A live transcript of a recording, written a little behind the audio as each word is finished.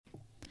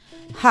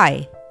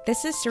Hi,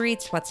 this is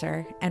Sarit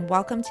Switzer, and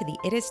welcome to the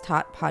It Is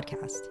Taught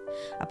podcast,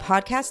 a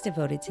podcast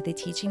devoted to the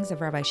teachings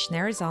of Rabbi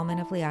Shneur Zalman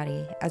of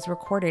Liadi as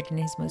recorded in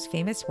his most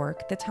famous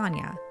work, the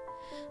Tanya.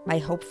 My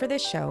hope for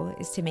this show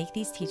is to make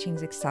these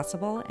teachings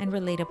accessible and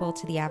relatable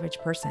to the average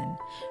person,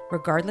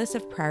 regardless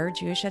of prior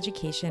Jewish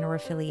education or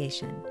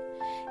affiliation.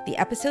 The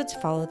episodes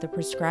follow the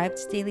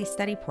prescribed daily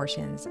study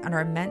portions and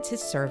are meant to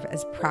serve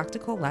as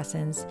practical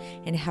lessons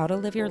in how to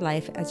live your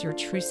life as your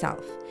true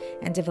self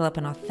and develop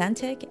an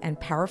authentic and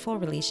powerful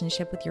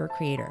relationship with your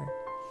Creator.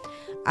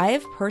 I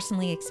have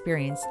personally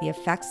experienced the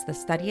effects the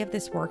study of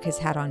this work has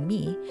had on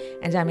me,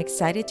 and I'm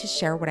excited to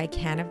share what I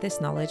can of this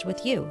knowledge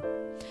with you.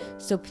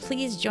 So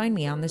please join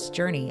me on this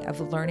journey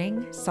of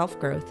learning,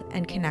 self-growth,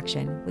 and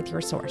connection with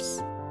your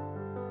source.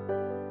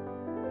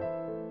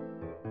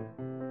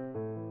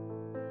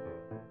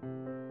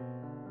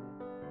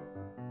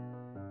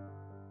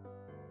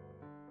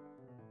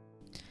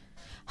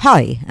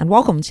 Hi, and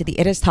welcome to the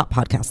It Is Taught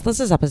podcast. This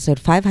is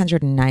episode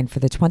 509 for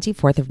the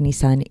 24th of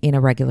Nissan in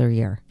a regular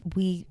year.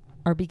 We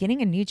are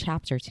beginning a new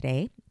chapter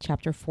today,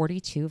 chapter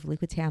 42 of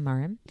Likutei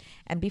Amarim.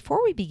 And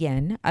before we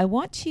begin, I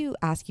want to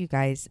ask you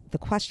guys the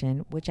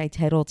question which I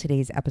titled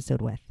today's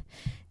episode with,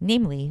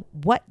 namely,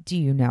 what do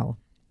you know?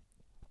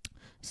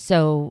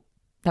 So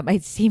that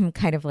might seem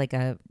kind of like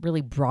a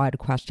really broad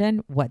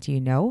question. What do you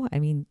know? I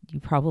mean,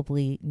 you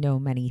probably know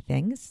many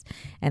things,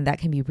 and that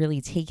can be really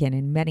taken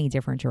in many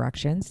different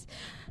directions.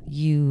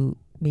 You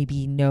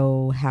maybe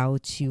know how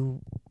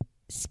to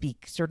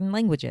speak certain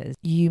languages.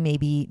 You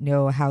maybe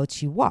know how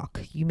to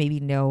walk. You maybe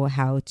know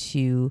how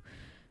to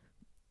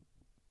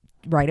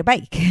ride a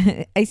bike,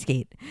 ice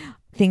skate,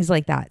 things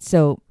like that.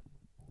 So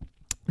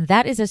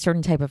that is a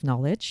certain type of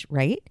knowledge,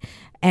 right?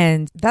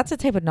 And that's a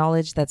type of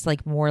knowledge that's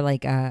like more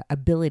like a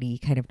ability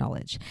kind of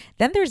knowledge.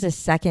 Then there's a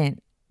second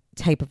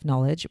type of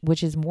knowledge,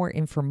 which is more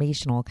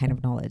informational kind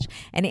of knowledge.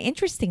 And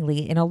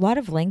interestingly, in a lot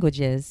of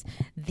languages,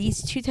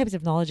 these two types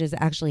of knowledges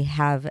actually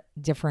have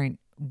different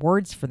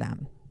words for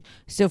them.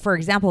 So for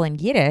example, in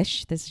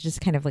Yiddish, this is just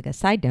kind of like a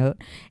side note,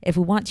 if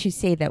we want to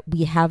say that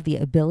we have the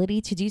ability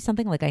to do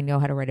something, like I know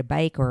how to ride a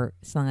bike or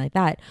something like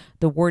that,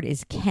 the word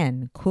is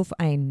ken, kuf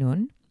ein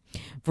nun.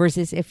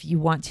 Versus if you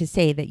want to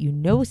say that you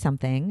know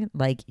something,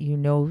 like you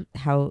know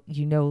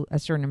a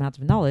certain amount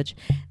of knowledge,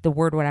 the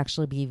word would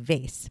actually be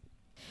vase.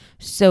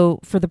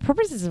 So for the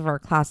purposes of our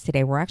class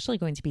today, we're actually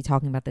going to be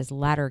talking about this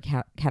latter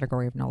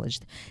category of knowledge,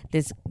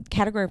 this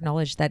category of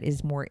knowledge that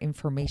is more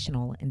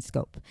informational in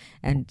scope,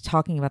 and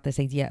talking about this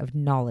idea of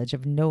knowledge,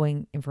 of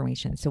knowing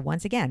information. So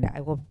once again,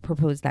 I will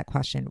propose that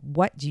question.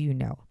 What do you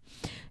know?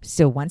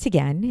 So once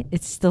again,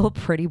 it's still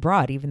pretty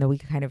broad, even though we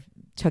kind of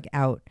took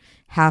out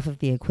half of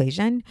the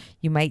equation.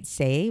 You might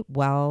say,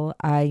 well,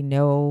 I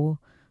know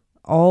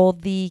all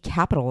the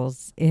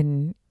capitals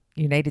in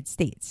United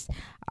States.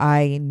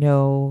 I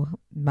know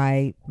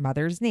my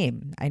mother's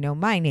name. I know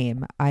my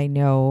name. I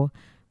know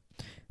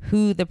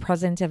who the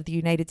president of the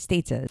United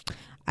States is.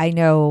 I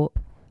know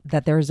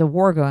that there's a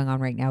war going on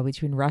right now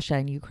between Russia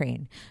and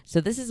Ukraine. So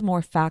this is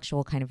more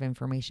factual kind of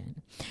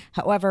information.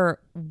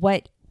 However,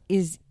 what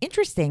is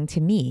interesting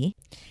to me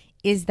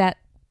is that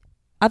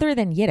other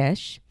than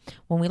Yiddish,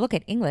 when we look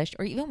at English,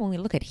 or even when we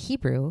look at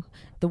Hebrew,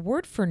 the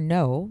word for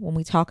know, when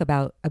we talk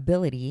about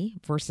ability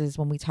versus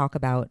when we talk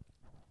about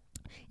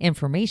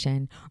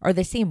information, are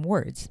the same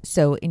words.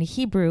 So in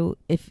Hebrew,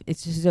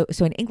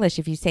 so in English,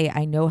 if you say,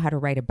 I know how to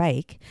ride a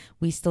bike,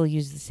 we still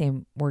use the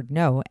same word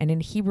know. And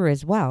in Hebrew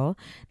as well,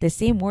 the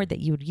same word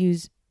that you would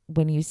use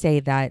when you say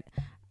that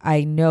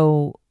I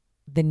know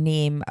the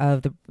name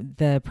of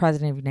the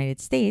president of the United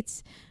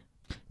States.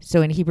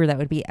 So in Hebrew, that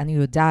would be Ani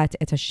yodat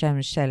et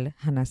hashem shel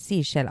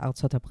hanasi shel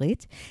Artzot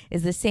Habrit,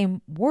 is the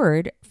same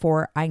word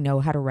for I know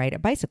how to ride a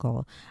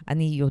bicycle.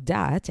 Ani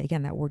yodat,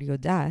 again, that word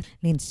yodat,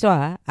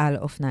 linsua al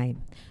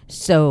ofnaim.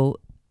 So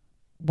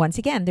once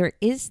again, there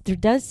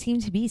does seem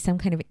to be some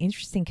kind of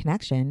interesting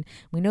connection.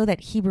 We know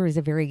that Hebrew is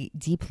a very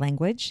deep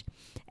language,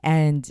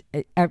 and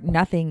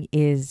nothing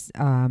is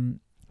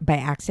by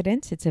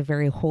accident. It's a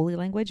very holy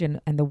language, and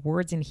the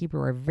words in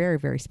Hebrew are very,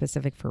 very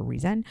specific for a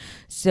reason.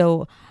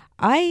 So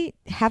I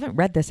haven't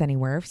read this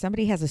anywhere. If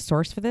somebody has a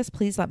source for this,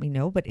 please let me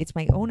know. But it's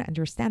my own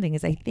understanding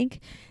is I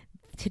think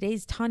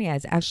today's Tanya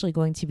is actually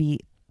going to be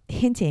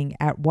hinting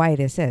at why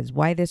this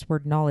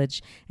word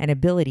knowledge and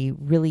ability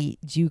really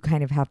do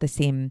kind of have the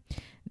same.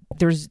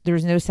 There's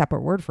no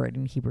separate word for it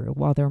in Hebrew,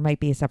 while there might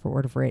be a separate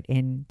word for it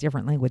in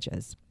different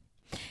languages.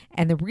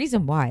 And the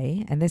reason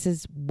why, and this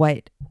is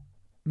what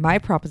my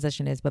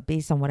proposition is, but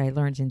based on what I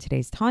learned in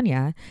today's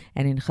Tanya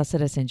and in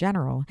Chassidus in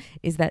general,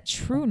 is that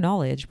true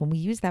knowledge, when we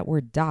use that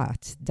word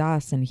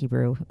das in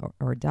Hebrew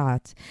or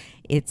dot,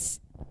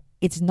 it's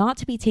not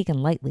to be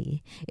taken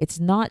lightly. It's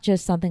not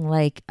just something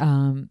like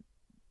in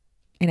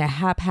a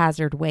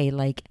haphazard way,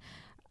 like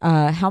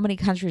how many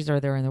countries are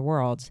there in the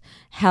world?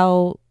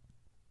 How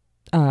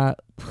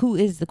who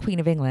is the Queen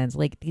of England,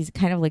 like these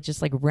kind of like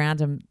just like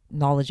random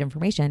knowledge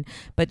information.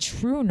 But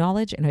true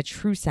knowledge in a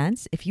true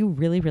sense, if you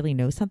really, really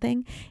know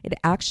something, it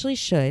actually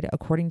should,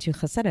 according to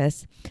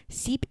Chassidus,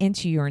 seep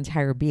into your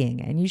entire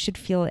being. And you should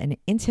feel an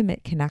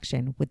intimate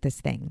connection with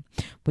this thing,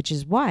 which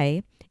is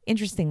why,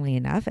 interestingly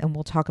enough, and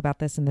we'll talk about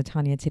this in the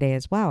Tanya today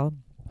as well,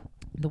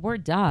 the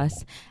word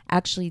das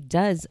actually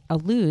does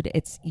allude,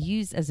 it's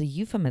used as a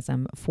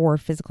euphemism for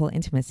physical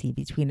intimacy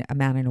between a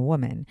man and a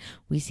woman.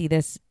 We see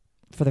this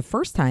for the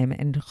first time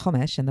in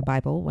Chumash, in the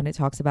Bible, when it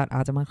talks about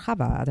Adam and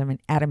Chava,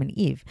 Adam and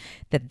Eve,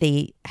 that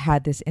they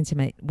had this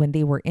intimate, when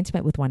they were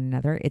intimate with one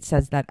another, it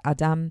says that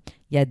Adam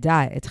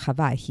yada et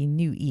Chava, he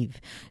knew Eve.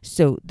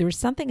 So there's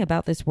something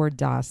about this word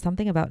das,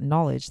 something about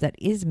knowledge that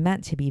is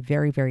meant to be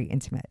very, very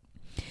intimate.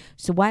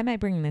 So why am I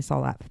bringing this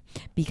all up?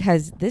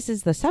 Because this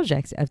is the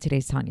subject of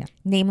today's Tanya,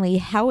 namely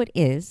how it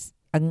is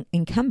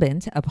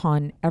incumbent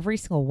upon every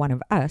single one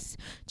of us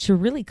to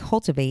really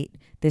cultivate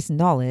this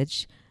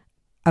knowledge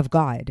of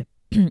God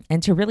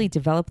and to really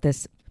develop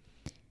this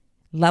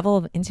level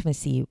of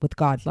intimacy with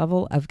God,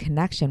 level of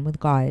connection with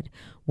God,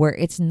 where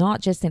it's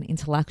not just an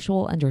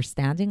intellectual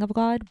understanding of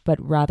God, but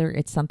rather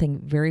it's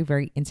something very,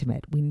 very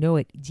intimate. We know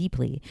it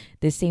deeply,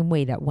 the same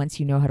way that once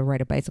you know how to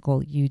ride a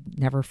bicycle, you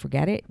never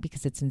forget it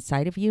because it's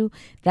inside of you.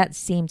 That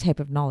same type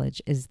of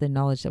knowledge is the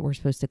knowledge that we're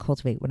supposed to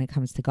cultivate when it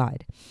comes to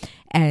God.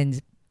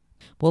 And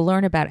we'll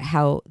learn about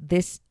how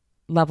this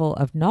level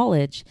of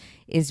knowledge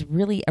is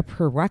really a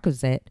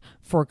prerequisite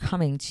for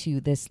coming to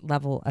this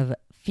level of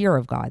fear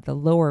of God, the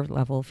lower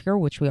level of fear,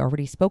 which we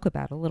already spoke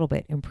about a little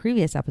bit in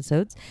previous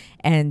episodes,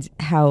 and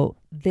how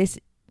this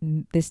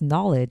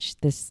knowledge,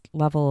 this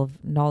level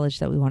of knowledge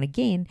that we want to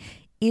gain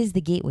is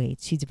the gateway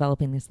to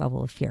developing this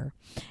level of fear.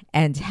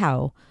 And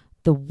how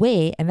the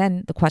way, and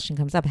then the question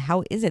comes up,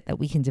 how is it that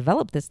we can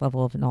develop this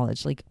level of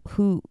knowledge? Like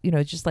who,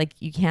 just like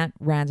you can't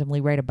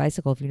randomly ride a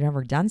bicycle if you've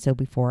never done so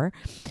before.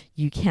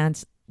 You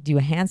can't do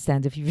a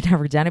handstand if you've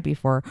never done it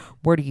before.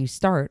 Where do you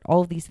start?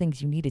 All of these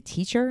things, you need a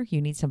teacher.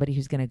 You need somebody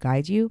who's going to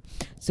guide you.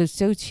 So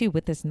too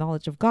with this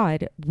knowledge of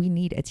God, we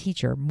need a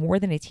teacher. More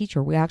than a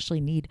teacher, we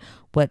actually need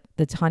what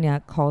the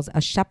Tanya calls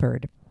a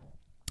shepherd.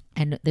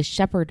 And the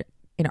shepherd,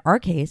 in our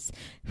case,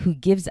 who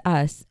gives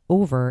us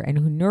over and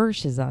who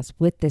nourishes us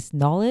with this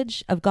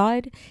knowledge of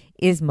God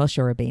is Moshe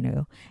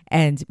Rabbeinu.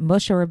 And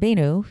Moshe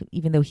Rabbeinu,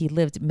 even though he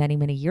lived many,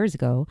 many years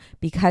ago,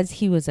 because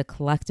he was a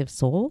collective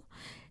soul,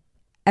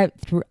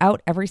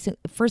 throughout every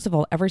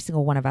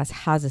single one of us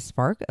has a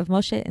spark of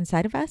Moshe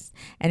inside of us,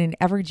 and in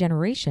every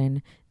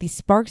generation these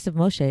sparks of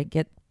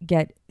Moshe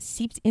get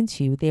seeped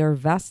into, they are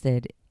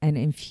vested and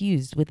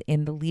infused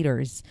within the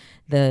leaders,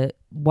 the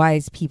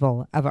wise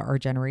people of our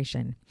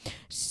generation.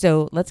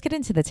 So let's get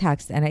into the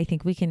text, and I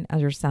think we can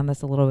understand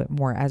this a little bit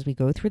more as we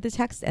go through the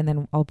text, and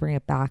then I'll bring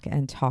it back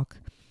and talk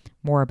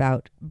more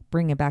about,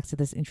 bring it back to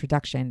this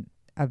introduction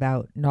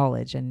about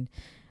knowledge and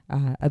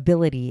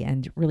ability,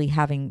 and really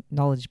having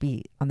knowledge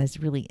be on this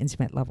really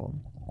intimate level.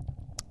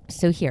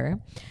 So here,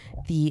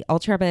 the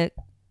Alter Rebbe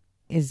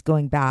is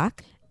going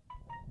back,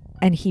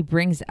 and he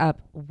brings up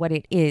what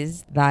it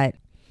is that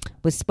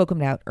was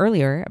spoken about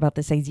earlier, about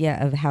this idea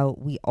of how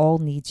we all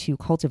need to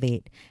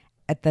cultivate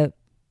at the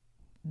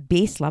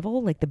base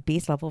level, like the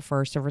base level for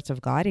our servants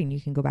of God, and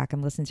you can go back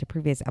and listen to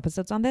previous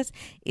episodes on this,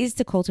 is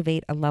to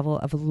cultivate a level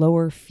of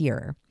lower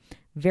fear,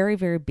 very,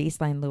 very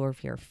baseline lower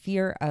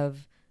fear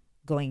of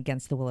going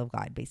against the will of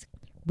God,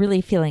 basically.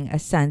 Really feeling a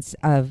sense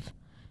of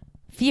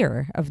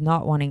fear, of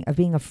not wanting, of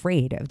being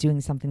afraid of doing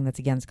something that's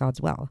against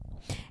God's will.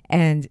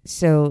 And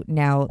so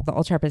now the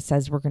Alter Rebbe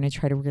says we're going to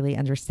try to really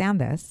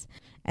understand this.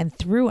 And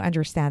through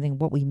understanding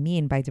what we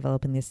mean by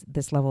developing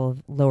this level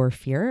of lower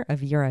fear,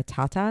 of yira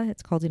tata,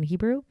 it's called in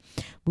Hebrew,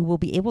 we will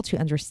be able to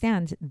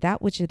understand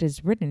that which it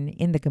is written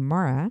in the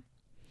Gemara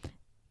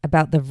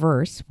about the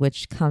verse,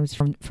 which comes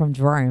from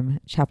Dvarim,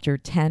 chapter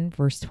 10,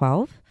 verse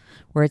 12,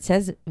 where it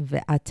says,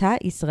 "Ve'ata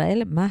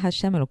Israel ma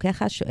Hashem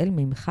Elokecha shoel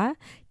mimcha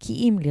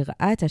ki im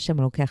lira'at Hashem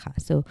Elokecha."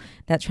 So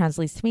that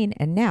translates to mean,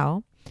 and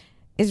now,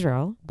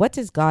 Israel, what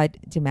does God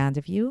demand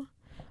of you?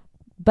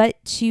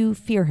 But to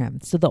fear Him.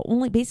 So the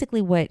only,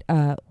 basically, what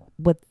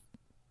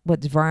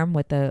Dvarim,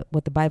 what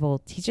the Bible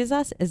teaches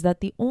us, is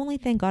that the only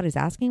thing God is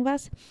asking of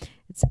us,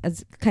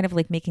 it's kind of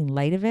like making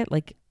light of it.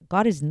 Like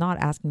God is not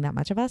asking that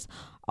much of us.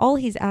 All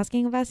He's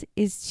asking of us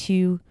is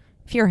to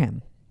fear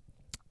Him.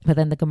 But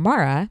then the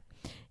Gemara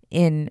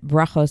in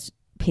Brachos,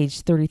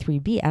 page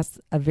 33b, asks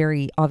a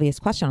very obvious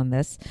question on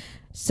this.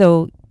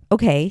 So,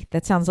 okay,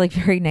 that sounds like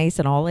very nice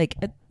and all. Like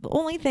the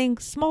only thing,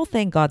 small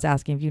thing God's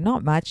asking of you,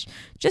 not much,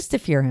 just to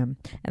fear Him.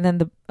 And then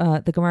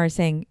the Gemara is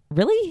saying,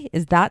 really?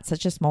 Is that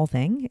such a small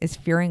thing? Is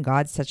fearing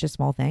God such a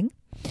small thing?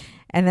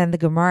 And then the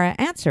Gemara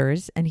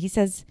answers, and he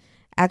says,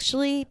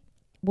 actually,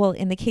 well,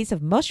 in the case of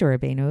Moshe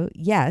Rabbeinu,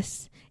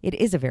 yes, it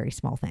is a very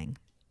small thing.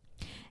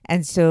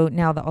 And so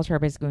now the Alter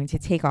Rebbe is going to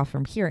take off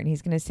from here, and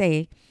he's going to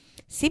say,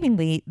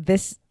 seemingly,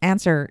 this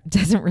answer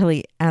doesn't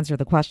really answer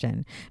the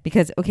question,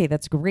 because, okay,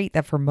 that's great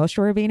that for Moshe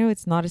Rabbeinu,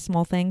 it's not a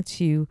small thing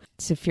to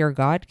fear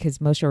God, because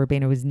Moshe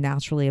Rabbeinu was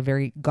naturally a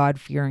very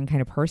God-fearing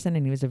kind of person,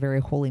 and he was a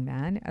very holy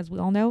man, as we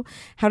all know.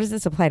 How does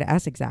this apply to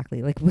us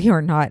exactly? Like, we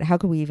are not, how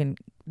could we even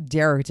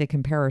dare to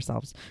compare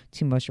ourselves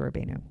to Moshe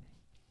Rabbeinu?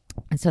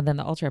 And so then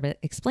the Alter Rebbe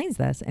explains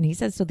this, and he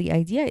says, so the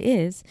idea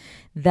is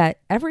that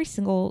every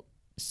single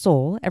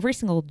soul, every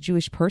single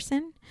Jewish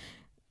person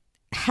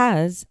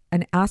has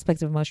an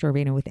aspect of Moshe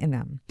Rabbeinu within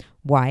them.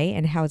 Why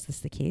and how is this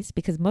the case?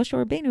 Because Moshe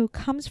Rabbeinu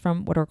comes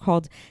from what are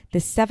called the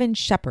 7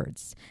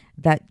 shepherds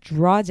that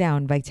draw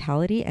down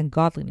vitality and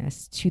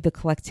godliness to the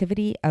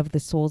collectivity of the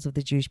souls of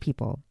the Jewish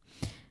people,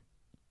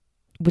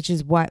 which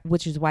is why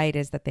it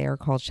is that they are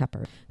called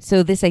shepherds.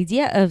 So this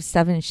idea of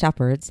 7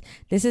 shepherds,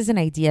 this is an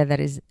idea that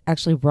is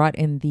actually brought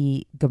in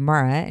the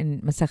Gemara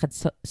in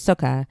Masechet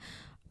Sukkah,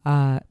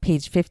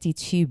 page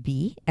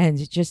 52b,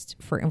 and just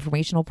for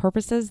informational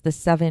purposes, the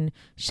 7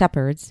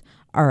 shepherds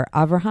are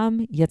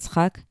Avraham,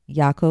 Yitzchak,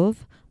 Yaakov,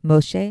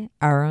 Moshe,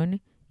 Aaron,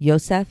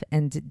 Yosef,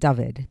 and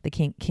David, the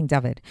King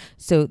David.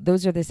 So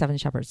those are the 7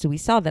 shepherds. So we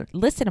saw that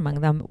listed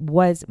among them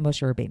was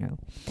Moshe Rabbeinu.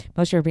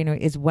 Moshe Rabbeinu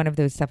is one of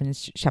those 7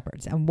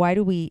 shepherds. And why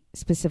do we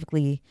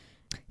specifically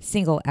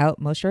single out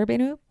Moshe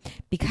Rabbeinu?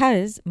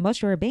 Because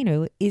Moshe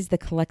Rabbeinu is the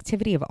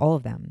collectivity of all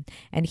of them,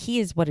 and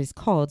he is what is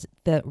called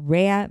the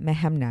Rea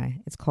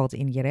Mehemna. It's called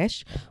in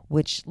Yiddish,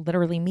 which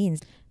literally means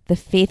the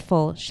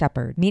faithful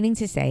shepherd, meaning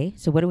to say,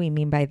 so what do we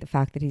mean by the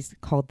fact that he's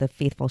called the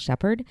faithful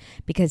shepherd?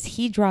 Because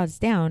he draws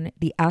down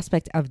the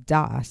aspect of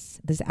das,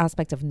 this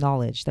aspect of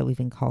knowledge that we've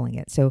been calling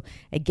it. So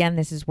again,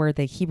 this is where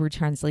the Hebrew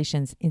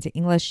translations into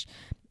English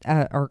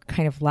are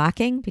kind of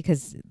lacking,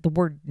 because the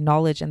word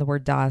knowledge and the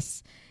word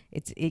das,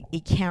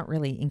 it can't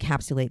really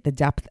encapsulate the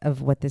depth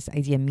of what this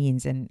idea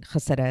means in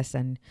Chassidus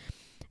and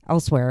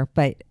elsewhere.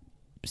 But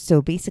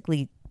so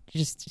basically,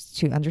 just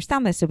to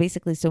understand this, so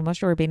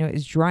Moshe Rabbeinu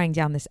is drawing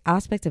down this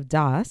aspect of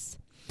das,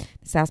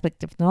 this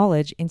aspect of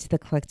knowledge, into the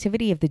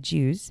collectivity of the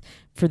Jews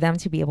for them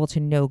to be able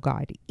to know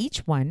God,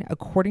 each one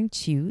according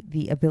to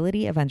the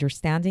ability of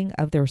understanding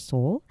of their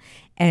soul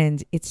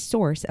and its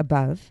source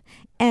above,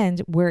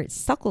 and where it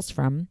suckles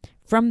from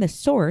the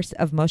source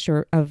of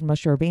Moshe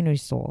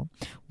Rabbeinu's soul,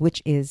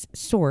 which is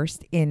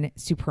sourced in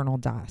supernal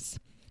das,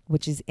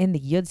 which is in the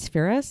Yud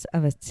spheres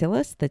of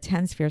Atzilus, the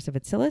 10 spheres of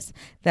Atzilus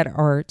that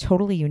are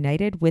totally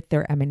united with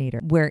their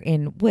emanator,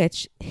 wherein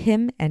which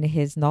him and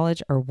his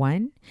knowledge are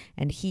one,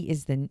 and he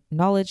is the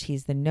knowledge,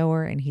 he's the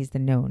knower, and he's the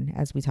known,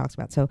 as we talked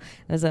about. So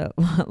there's a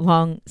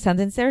long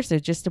sentence there, so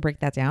just to break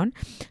that down.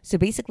 So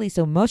basically,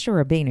 Moshe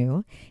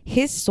Rabbeinu,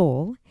 his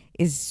soul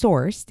is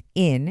sourced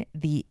in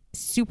the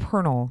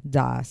supernal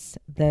das,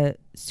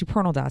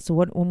 So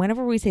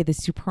whenever we say the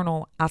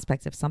supernal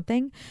aspect of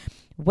something,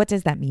 what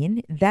does that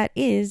mean? That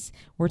is,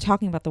 we're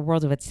talking about the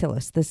world of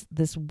Atzilus,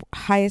 this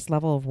highest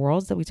level of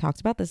worlds that we talked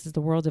about. This is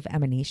the world of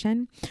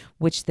emanation,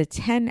 which the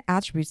 10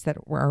 attributes that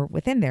are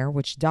within there,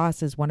 which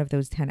das is one of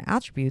those 10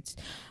 attributes,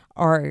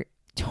 are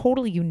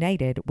totally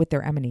united with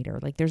their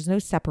emanator. Like, there's no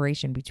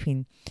separation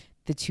between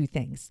the two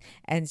things.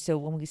 And so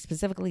when we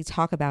specifically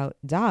talk about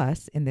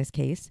das in this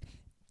case,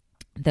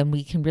 then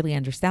we can really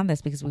understand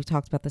this, because we've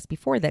talked about this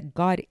before, that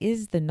God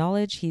is the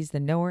knowledge, he's the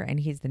knower, and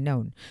he's the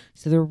known.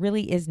 So there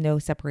really is no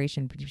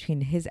separation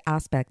between his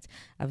aspect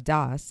of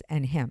das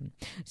and him.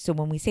 So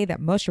when we say that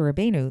Moshe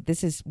Rabbeinu,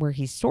 this is where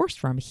he's sourced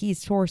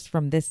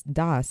from this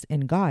das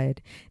in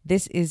God,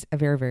 this is a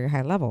very, very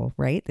high level,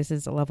 right? This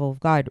is a level of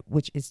God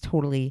which is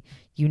totally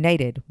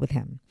united with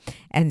him.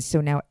 And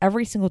so now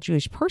every single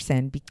Jewish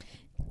person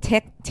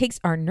takes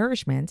our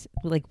nourishment,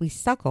 like we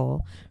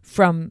suckle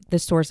from the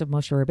source of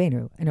Moshe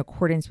Rabbeinu in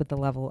accordance with the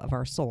level of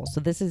our soul.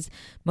 So this is,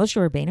 Moshe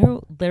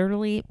Rabbeinu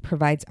literally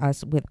provides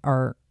us with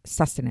our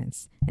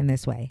sustenance in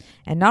this way.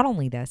 And not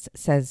only this,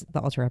 says the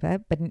Alter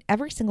Rebbe, but in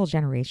every single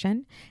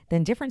generation,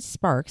 then different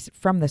sparks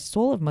from the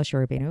soul of Moshe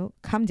Rabbeinu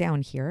come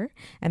down here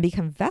and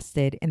become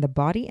vested in the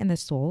body and the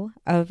soul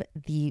of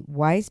the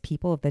wise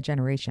people of the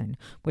generation,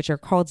 which are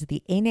called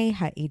the Einei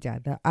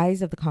Ha'eda, the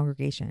eyes of the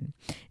congregation,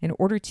 in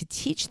order to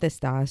teach this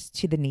das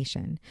to the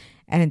nation,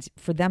 and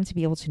for them to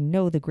be able to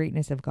know the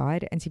greatness of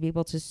God and to be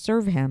able to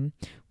serve him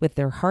with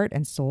their heart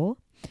and soul,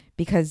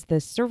 because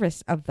the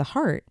service of the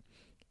heart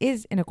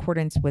is in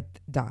accordance with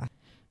das.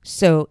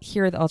 So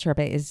here the Alter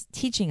Rebbe is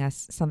teaching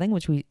us something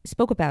which we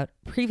spoke about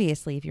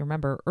previously, if you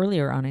remember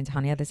earlier on in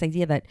Tanya, this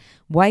idea that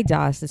why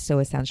das is so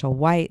essential,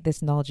 why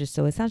this knowledge is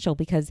so essential,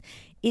 because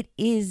it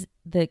is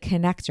the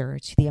connector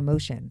to the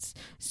emotions.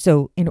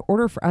 So in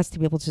order for us to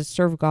be able to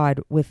serve God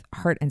with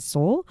heart and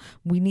soul,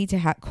 we need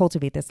to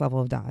cultivate this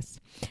level of das.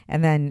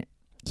 And then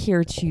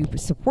here to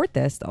support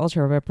this, the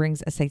Alter Rebbe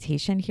brings a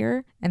citation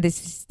here, and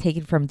this is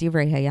taken from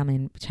Divrei Hayam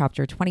in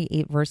chapter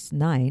 28, verse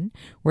 9,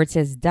 where it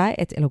says, Da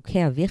et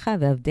Elokei avicha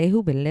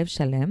ve'avdehu belev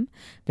shalem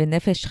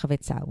ve'nefesh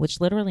chavetza,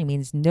 which literally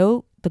means,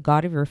 know the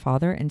God of your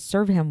father and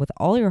serve him with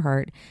all your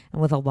heart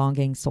and with a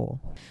longing soul.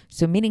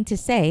 So meaning to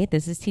say,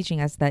 this is teaching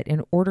us that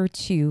in order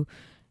to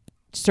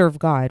serve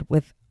God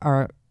with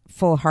our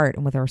full heart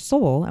and with our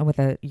soul and with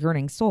a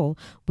yearning soul,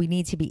 we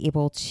need to be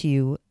able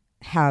to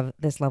have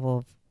this level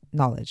of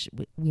knowledge.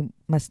 We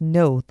must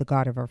know the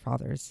God of our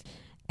fathers.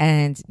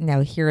 And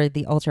now here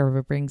the Alter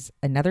Rebbe brings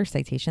another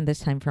citation, this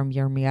time from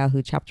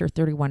Yirmiyahu chapter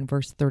 31,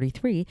 verse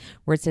 33,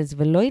 where it says,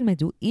 "V'lo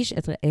yilmedu ish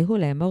et re'ehu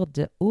le'emor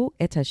da'u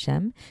et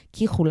Hashem,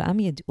 ki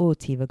chulam yid'u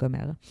oti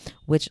v'gomer,"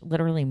 which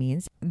literally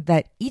means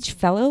that each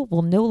fellow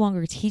will no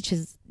longer teach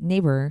his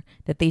neighbor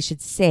that they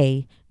should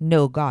say,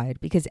 "Know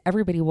God," because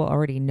everybody will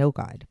already know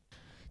God.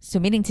 So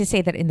meaning to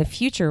say that in the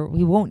future,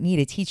 we won't need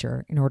a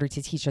teacher in order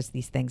to teach us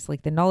these things.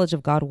 Like the knowledge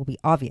of God will be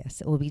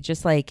obvious. It will be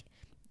just like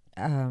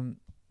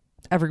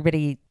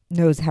everybody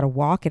knows how to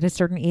walk at a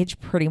certain age,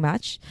 pretty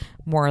much,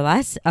 more or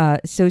less.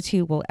 So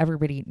too will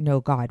everybody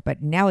know God.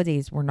 But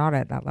nowadays, we're not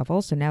at that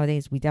level. So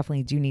nowadays, we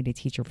definitely do need a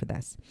teacher for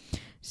this.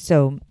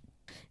 So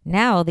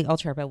now the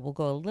Alter Rebbe will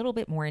go a little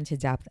bit more into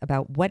depth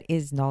about what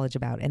is knowledge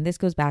about. And this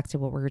goes back to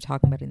what we were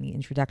talking about in the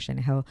introduction,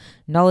 how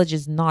knowledge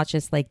is not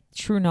just like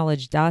true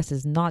knowledge. Das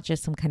is not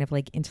just some kind of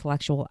like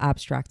intellectual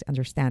abstract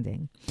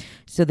understanding.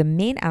 So the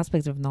main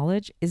aspect of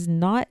knowledge is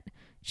not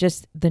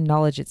just the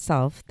knowledge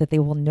itself, that they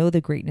will know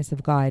the greatness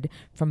of God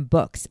from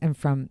books and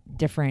from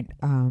different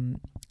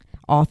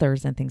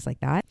authors and things like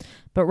that.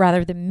 But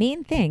rather, the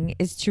main thing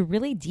is to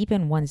really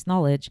deepen one's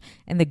knowledge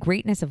and the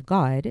greatness of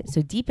God.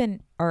 So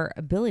deepen our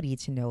ability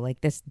to know,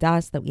 like this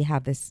das that we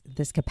have,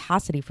 this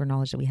capacity for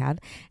knowledge that we have,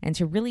 and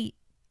to really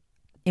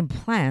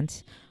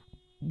implant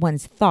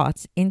one's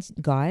thoughts in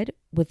God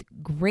with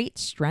great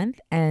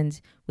strength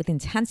and with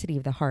intensity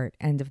of the heart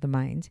and of the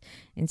mind,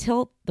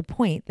 until the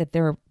point that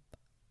their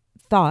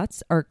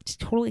thoughts are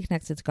totally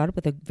connected to God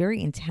with a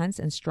very intense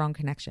and strong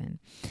connection,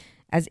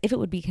 as if it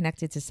would be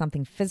connected to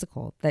something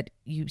physical that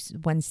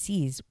one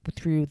sees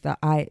through the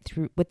eye,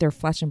 with their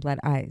flesh and blood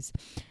eyes.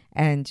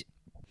 And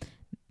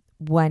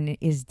one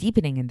is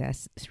deepening in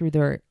this through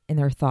their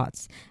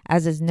thoughts,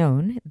 as is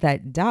known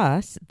that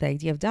das, the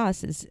idea of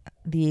das, is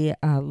the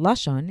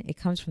lashon. It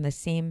comes from the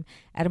same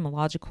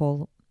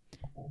etymological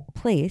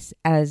place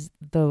as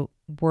the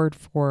word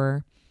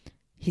for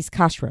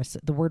hiskashrus,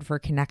 the word for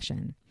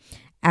connection.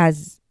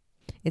 As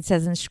it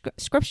says in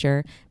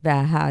scripture,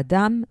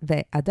 Adam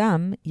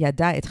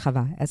yada et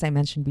Chava, as I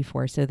mentioned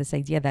before. So this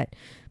idea that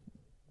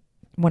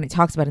when it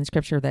talks about in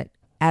scripture that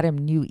Adam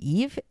knew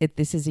Eve,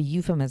 this is a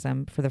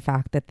euphemism for the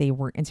fact that they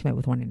were intimate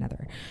with one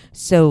another.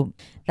 So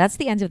that's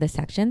the end of this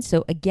section.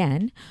 So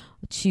again,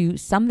 to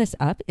sum this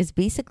up, is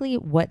basically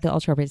what the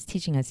Alter Rebbe is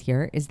teaching us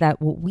here is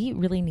that what we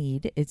really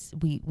need is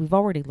we've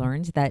already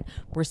learned that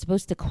we're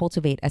supposed to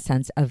cultivate a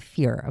sense of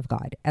fear of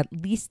God, at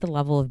least the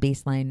level of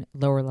baseline,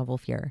 lower level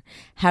fear.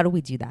 How do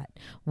we do that?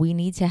 We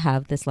need to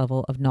have this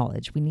level of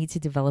knowledge. We need to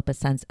develop a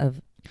sense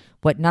of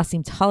what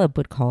Nassim Taleb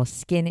would call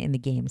skin in the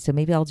game. So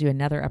maybe I'll do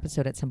another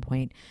episode at some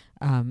point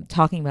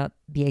talking about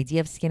the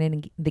idea of skin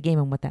in the game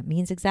and what that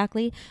means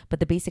exactly. But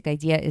the basic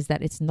idea is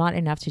that it's not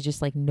enough to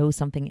just like know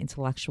something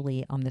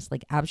intellectually on this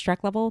like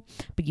abstract level,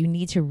 but you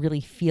need to really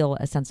feel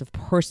a sense of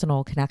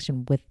personal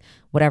connection with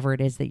whatever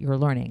it is that you're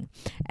learning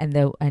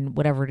and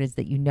whatever it is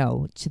that you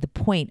know, to the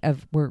point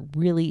of where it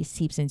really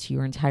seeps into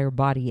your entire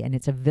body and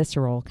it's a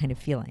visceral kind of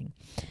feeling.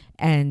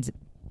 And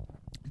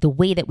the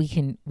way that we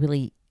can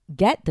really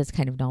get this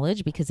kind of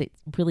knowledge, because it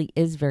really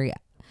is very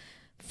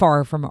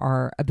far from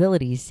our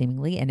abilities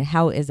seemingly, and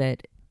how is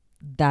it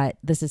that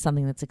this is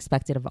something that's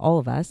expected of all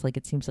of us, like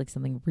it seems like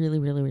something really,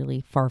 really,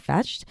 really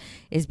far-fetched,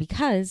 is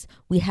because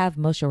we have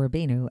Moshe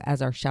Rabbeinu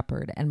as our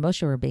shepherd. And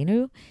Moshe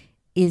Rabbeinu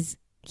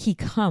he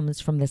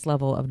comes from this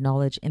level of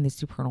knowledge in the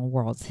supernal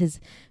worlds.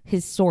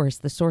 His source,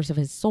 the source of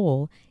his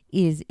soul,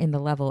 is in the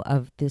level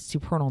of the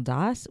supernal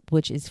das,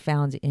 which is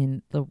found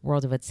in the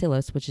world of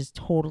Atzilus, which is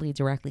totally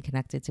directly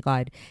connected to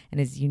God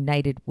and is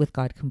united with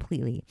God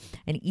completely.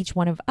 And each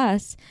one of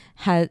us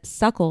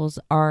suckles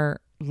our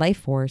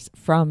life force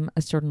from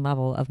a certain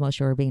level of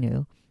Moshe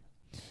Rabbeinu.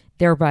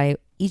 Thereby,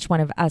 each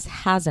one of us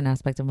has an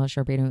aspect of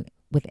Moshe Rabbeinu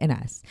within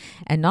us.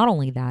 And not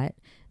only that,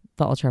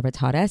 the Alter Rebbe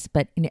taught us,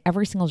 but in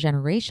every single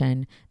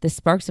generation, the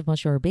sparks of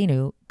Moshe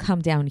Rabbeinu come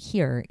down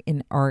here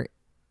and are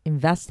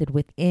invested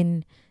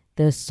within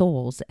the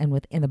souls and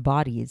within the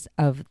bodies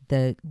of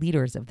the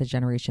leaders of the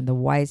generation, the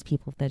wise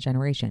people of the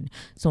generation.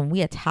 So when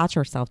we attach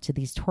ourselves to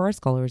these Torah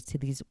scholars, to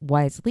these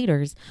wise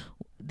leaders,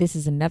 this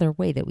is another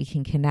way that we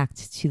can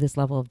connect to this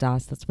level of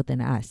das that's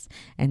within us.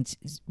 And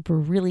we're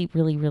really,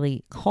 really,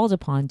 really called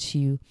upon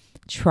to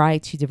try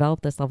to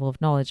develop this level of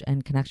knowledge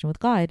and connection with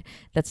God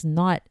that's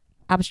not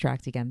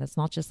abstract again. That's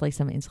not just like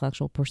some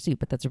intellectual pursuit,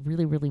 but that's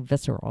really, really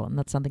visceral. And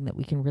that's something that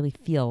we can really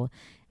feel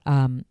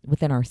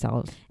within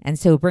ourselves. And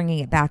so bringing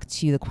it back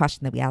to the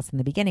question that we asked in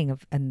the beginning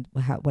of, and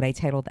what I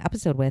titled the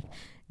episode with,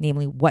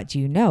 namely, what do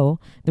you know?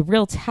 The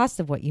real test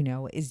of what you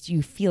know is, do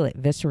you feel it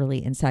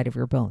viscerally inside of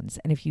your bones?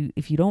 And if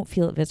you don't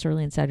feel it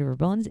viscerally inside of your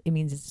bones, it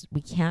means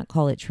we can't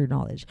call it true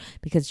knowledge,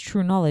 because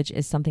true knowledge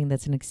is something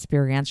that's an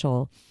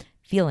experiential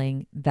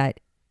feeling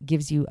that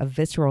gives you a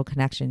visceral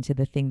connection to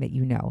the thing that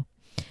you know.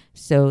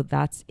 So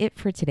that's it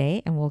for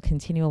today, and we'll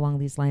continue along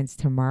these lines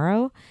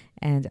tomorrow,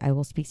 and I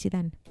will speak to you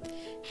then.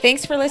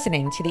 Thanks for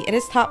listening to the It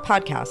Is Taught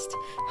podcast,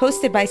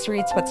 hosted by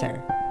Sarit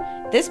Switzer.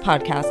 This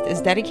podcast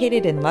is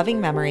dedicated in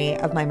loving memory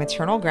of my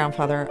maternal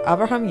grandfather,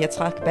 Avraham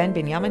Yitzchak ben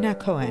Binyamin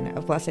HaKohen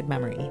of blessed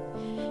memory.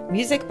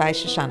 Music by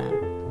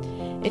Shoshana.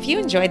 If you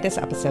enjoyed this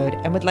episode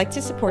and would like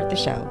to support the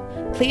show,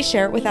 please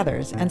share it with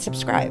others and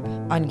subscribe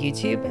on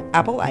YouTube,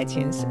 Apple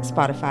iTunes,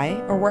 Spotify,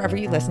 or wherever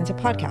you listen to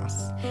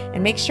podcasts.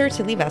 And make sure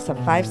to leave us a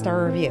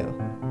 5-star review.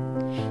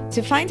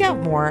 To find out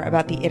more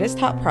about the It Is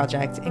Taught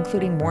project,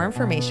 including more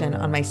information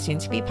on my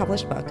soon-to-be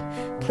published book,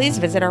 please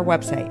visit our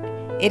website,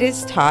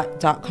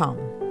 itistaught.com.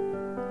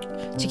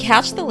 To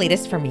catch the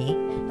latest from me,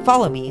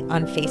 follow me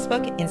on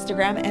Facebook,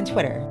 Instagram, and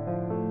Twitter.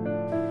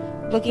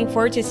 Looking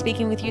forward to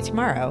speaking with you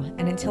tomorrow,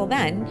 and until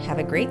then, have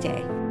a great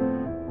day.